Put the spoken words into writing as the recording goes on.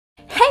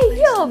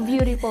Yo,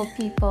 beautiful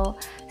people!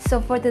 So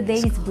for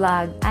today's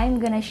vlog,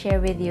 I'm gonna share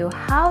with you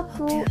how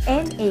to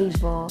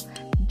enable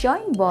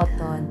join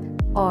button,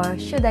 or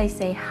should I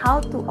say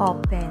how to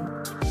open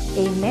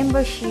a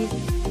membership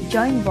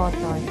join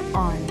button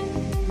on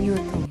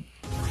YouTube.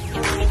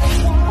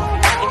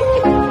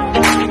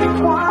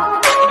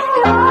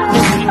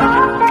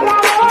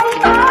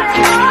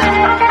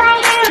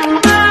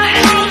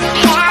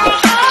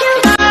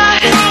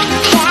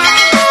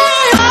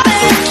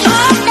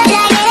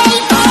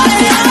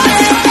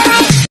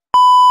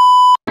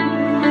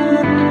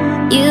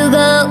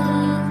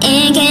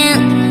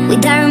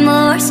 Without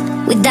remorse,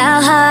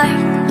 without heart.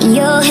 In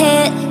your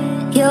head,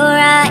 you're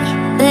right,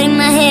 but in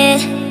my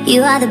head,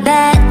 you are the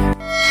bad.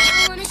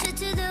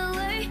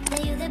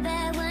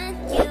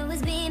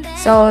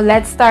 So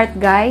let's start,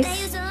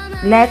 guys.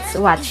 Let's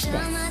watch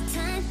this.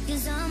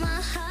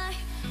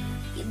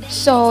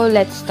 So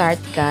let's start,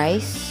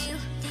 guys.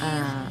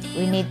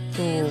 We need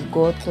to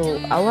go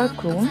to our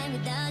Chrome.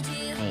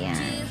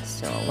 Ayan.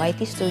 So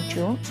YT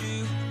Studio.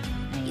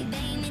 Ayan.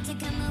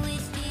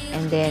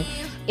 And then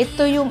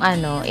ito yung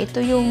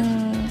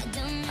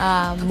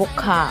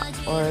mukha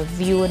or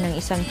view ng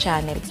isang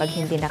channel pag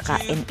hindi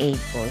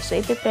naka-enable. So,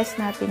 ipipress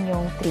natin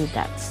yung 3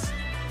 dots.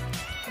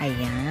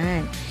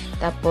 Ayan.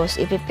 Tapos,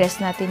 ipipress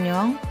natin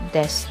yung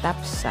desktop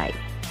site.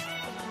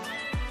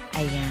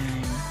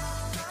 Ayan.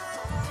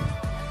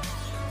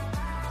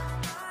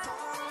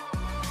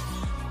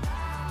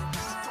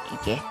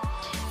 Okay.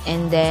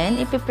 And then,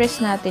 ipipress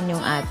natin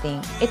yung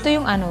ating, ito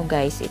yung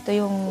guys, ito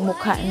yung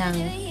mukha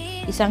ng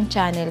isang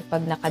channel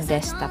pag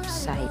naka-desktop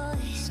site.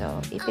 So,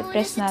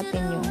 ipipress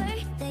natin yung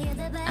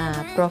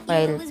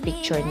profile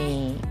picture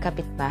ni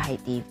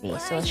Kapitbahay TV.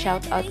 So,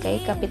 shout out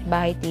kay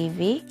Kapitbahay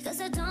TV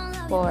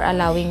for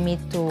allowing me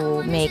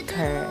to make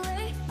her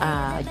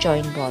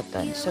join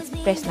button. So,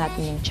 press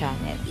natin yung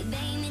channel.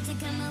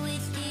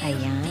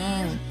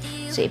 Ayan.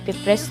 So,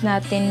 ipipress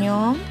natin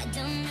yung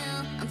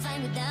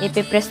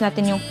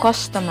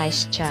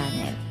customize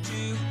channel.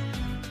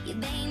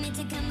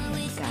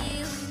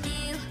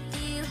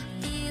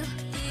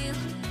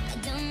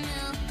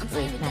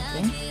 Wait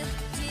natin.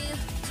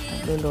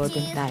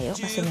 Maglo-loading tayo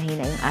kasi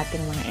mahina yung ating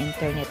mga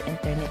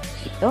internet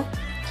dito.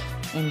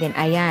 And then,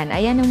 ayan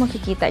ang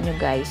makikita nyo,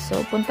 guys.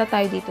 So, punta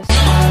tayo dito sa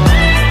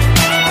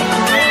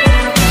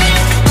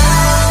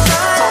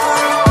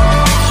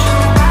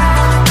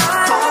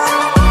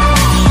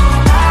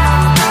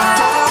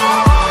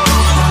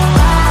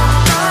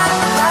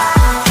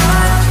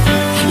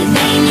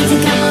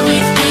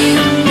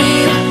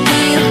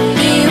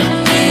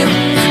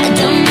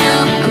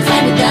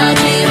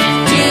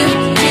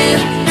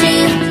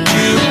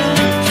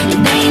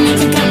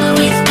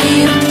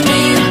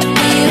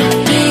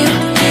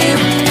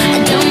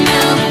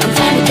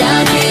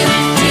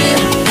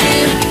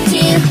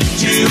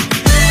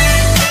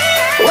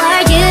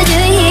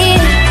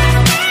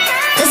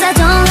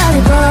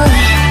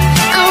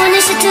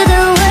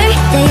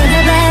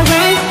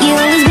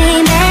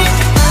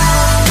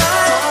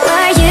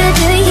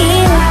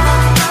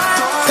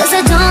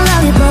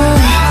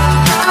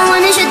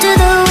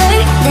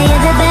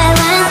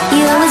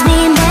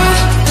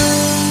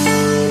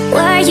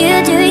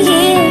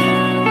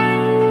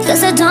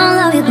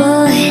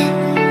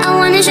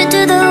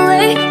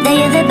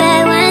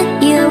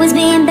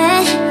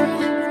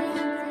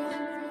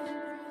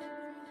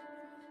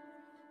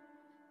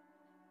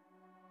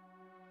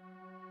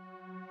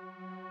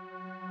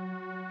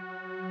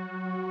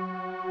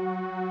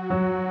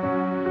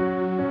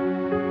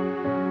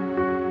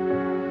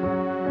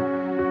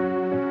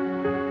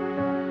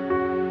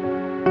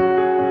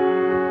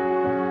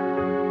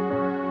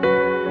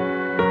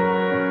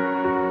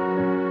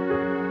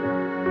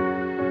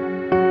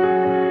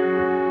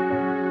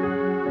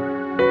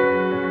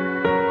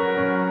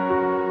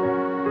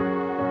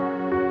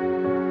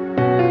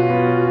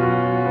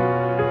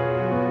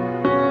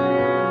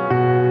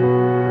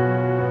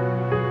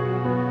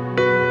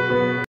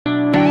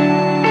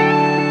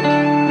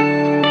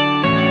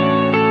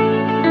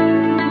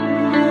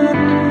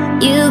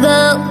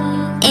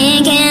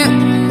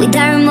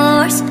without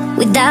remorse,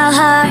 without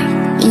heart.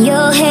 In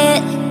your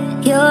head,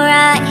 you're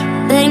right,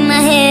 but in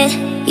my head,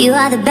 you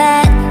are the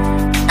bad.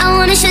 I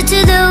wanna show to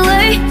the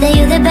world that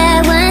you're the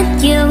bad one.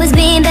 You always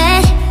being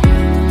bad.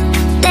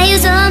 That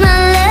use all my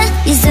love,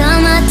 use all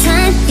my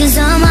time, use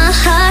all my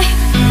heart.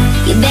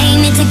 You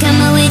beg me to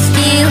come out with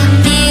you.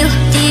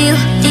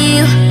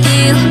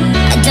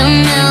 I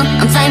don't know,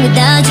 I'm fine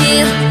without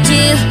you.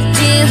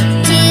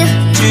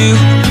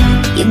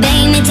 You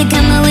beg me to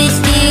come out with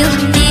you.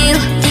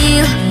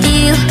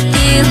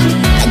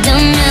 I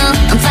don't know,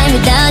 I'm fine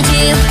without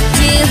you.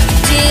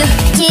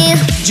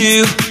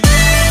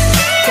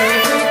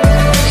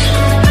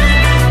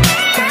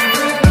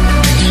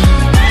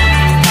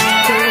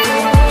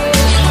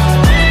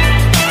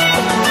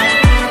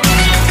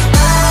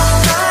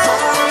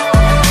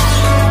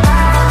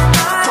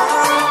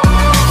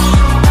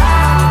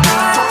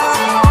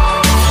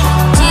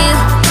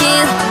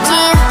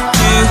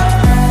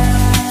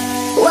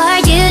 What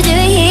are you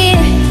doing here?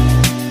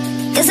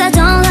 'Cause I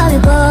don't love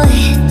love you, boy.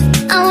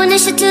 I wanna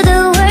show to the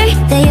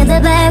world that you're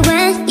the bad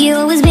when you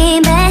always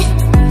being bad.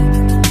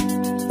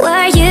 What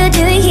are you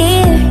doing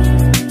here?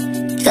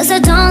 Cause I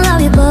don't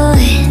love you, boy.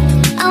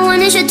 I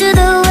wanna show to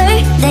the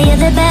world that you're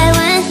the bad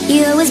when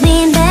you always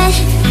being bad.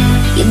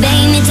 You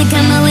beg me to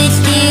come out with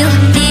you.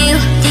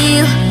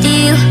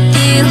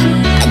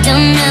 I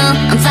don't know,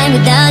 I'm fine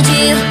without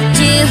you.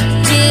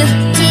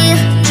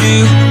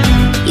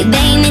 You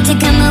beg me to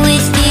come out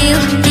with you.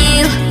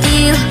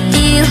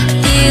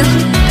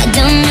 I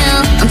don't know,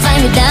 I'm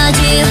fine without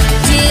you.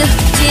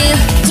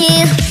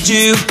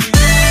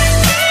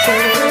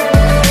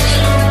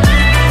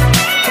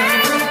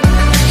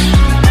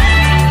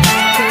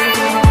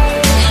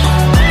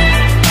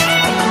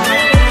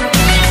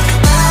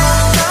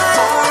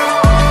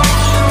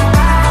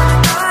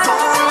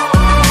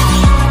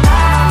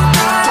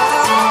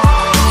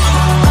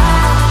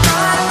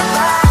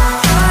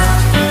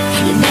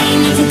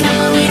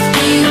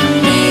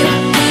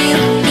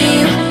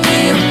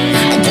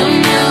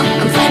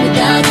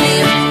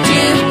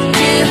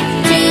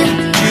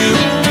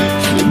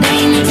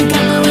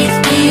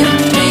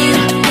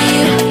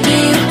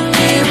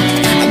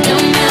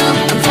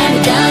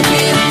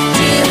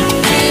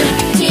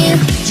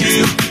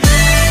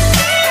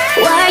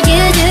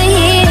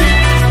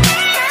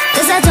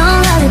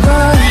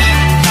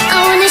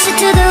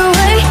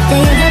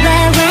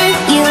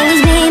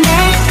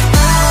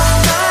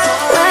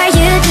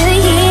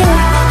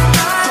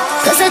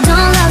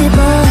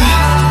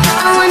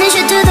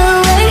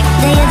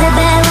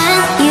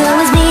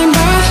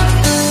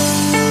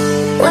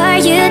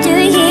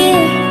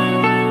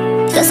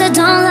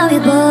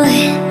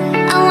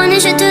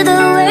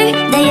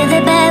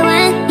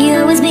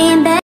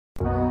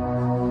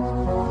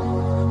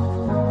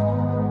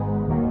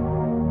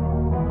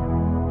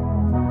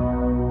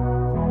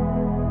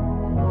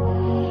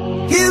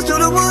 Here's to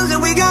the ones that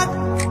we got.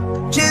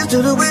 Cheers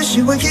to the wish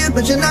you were here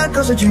but you're not.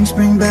 Cause the drinks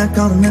bring back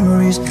all the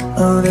memories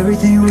of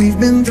everything we've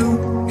been through.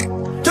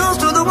 Toast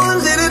to the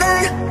ones here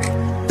today.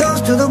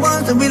 Toast to the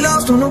ones that we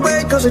lost on the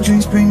way. Cause the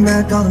drinks bring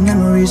back all the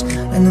memories.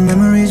 And the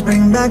memories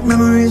bring back you.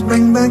 Memories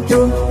bring back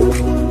you.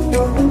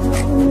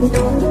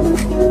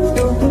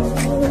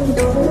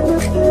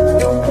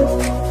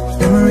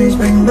 Memories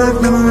bring back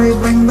you. Memories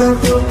bring back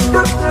you.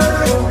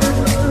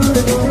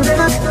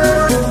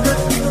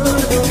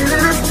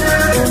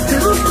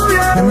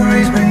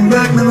 Memories bring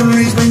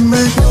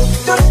back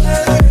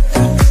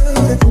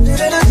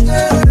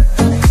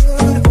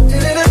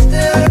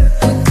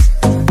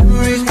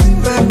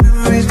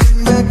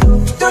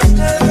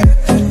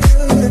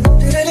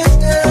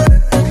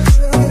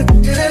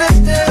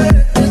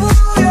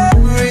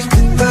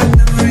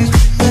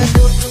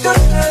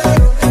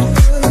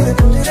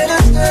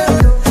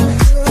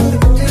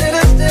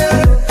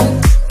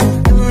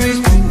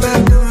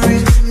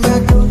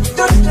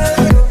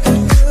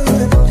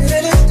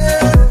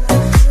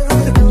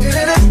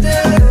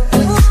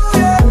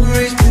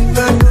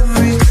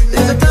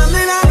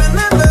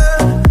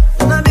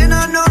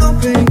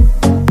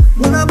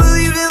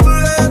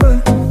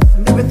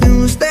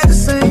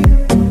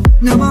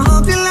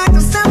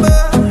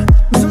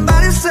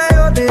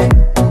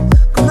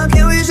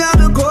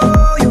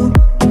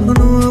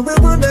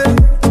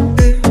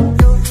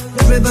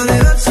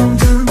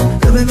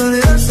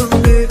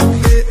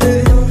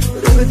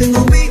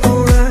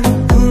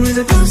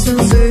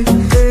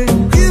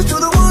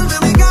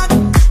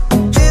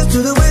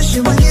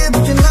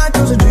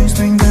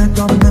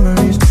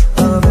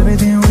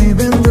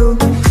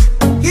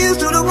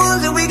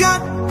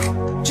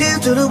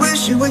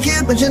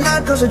but you're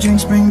not. Cause the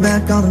drinks bring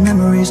back all the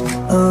memories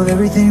of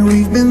everything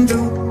we've been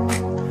through.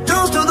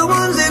 Toast to the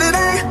ones here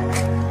today.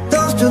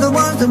 Toast to the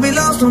ones that we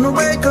lost on the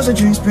way. Cause the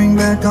drinks bring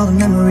back all the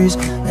memories.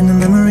 And the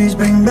memories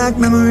bring back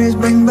you. Memories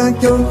bring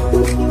back you.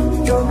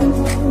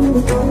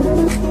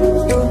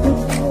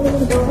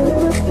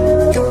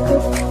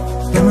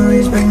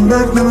 Memories bring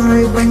back you.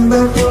 Memories bring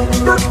back you.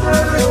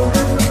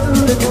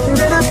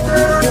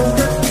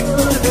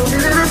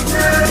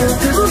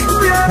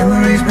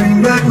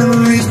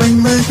 Memories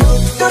bring back you.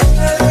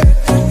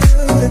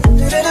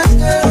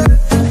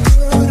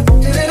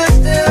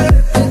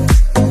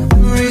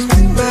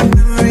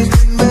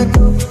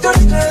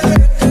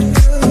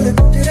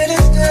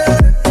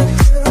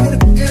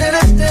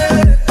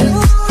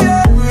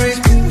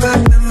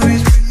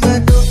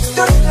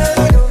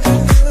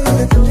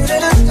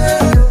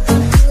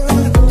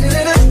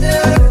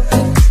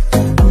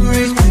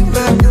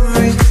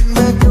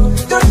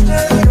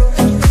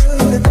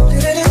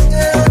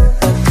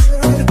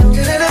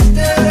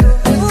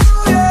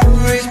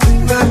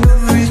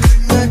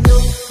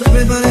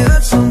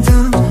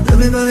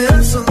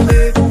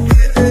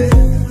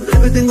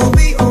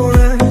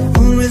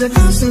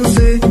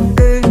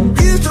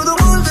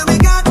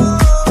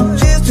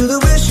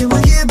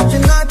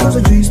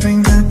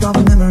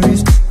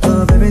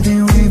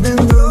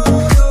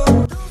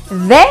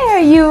 There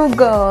you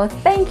go.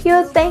 Thank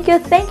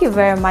you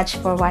very much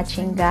for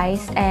watching,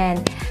 guys,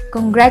 and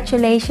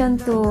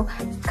congratulations to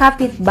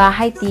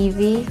Kapitbahay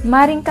TV.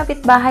 Maring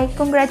Kapitbahay,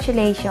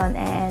 congratulations.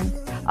 And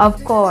of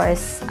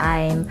course,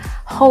 I'm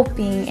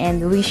hoping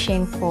and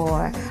wishing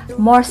for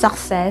more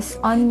success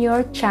on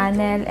your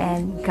channel,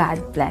 and God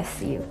bless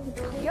you.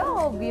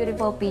 Yo,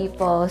 beautiful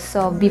people.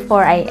 So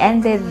before I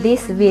ended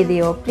this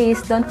video,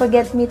 please don't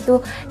forget me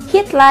to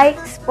hit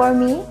likes for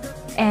me.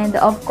 And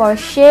of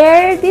course,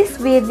 share this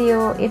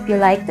video if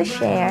you like to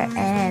share,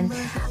 and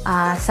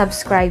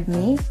subscribe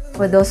me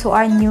for those who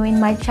are new in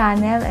my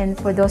channel, and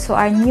for those who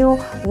are new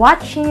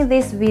watching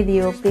this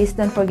video, please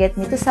don't forget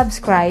me to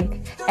subscribe,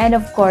 and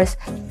of course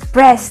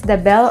press the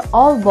bell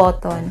all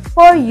button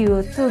for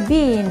you to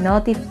be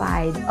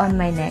notified on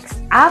my next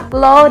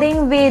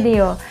uploading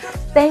video.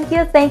 Thank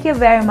you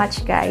very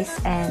much guys,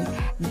 and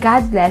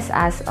God bless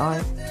us all.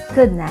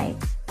 Good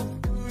night.